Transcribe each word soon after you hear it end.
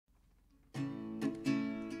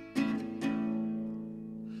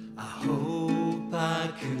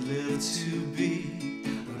can live to be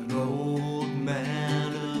an old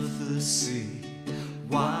man of the sea,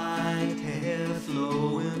 white hair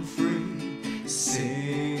flowing free,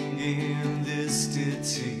 singing this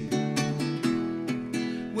ditty.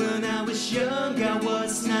 When I was young, I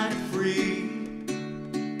was not free.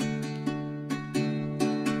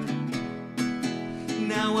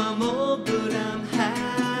 Now I'm old, but I'm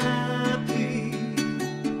happy.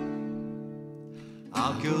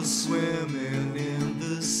 I'll go swimming in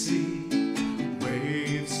the sea,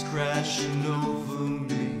 waves crashing over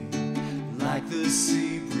me, like the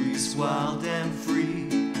sea breeze, wild and free,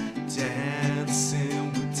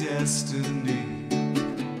 dancing with destiny.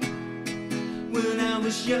 When I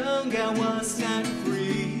was young, I was not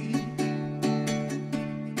free.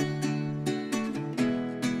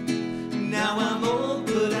 Now I'm old,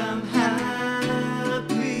 but I'm happy.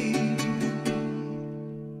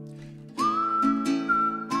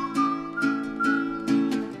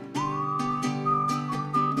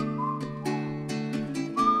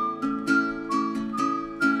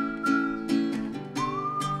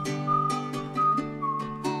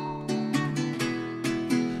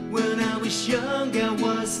 When I was young, I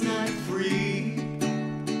was not free.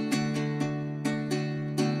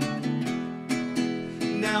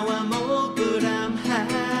 Now I'm old, but I'm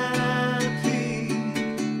happy.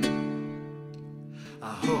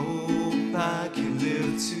 I hope I can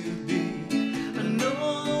live to be an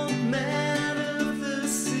old man of the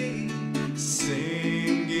sea,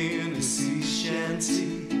 singing a sea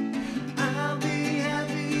shanty. I'll be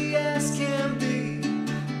happy as can be,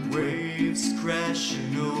 waves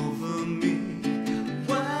crashing over me,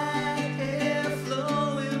 white hair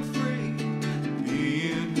flowing free,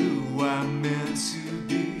 being who I'm meant to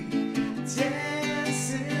be,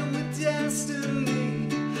 dancing with destiny.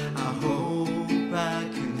 I hope I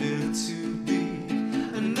can live to be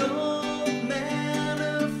an old man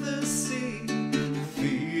of the sea,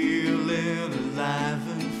 feeling alive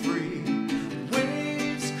and free,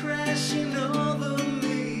 waves crashing over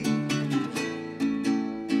me.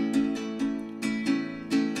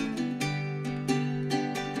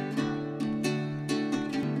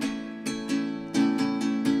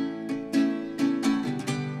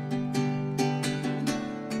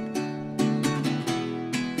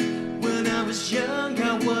 When I was young,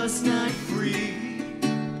 I was not free.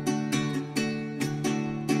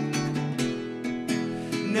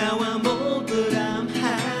 Now I'm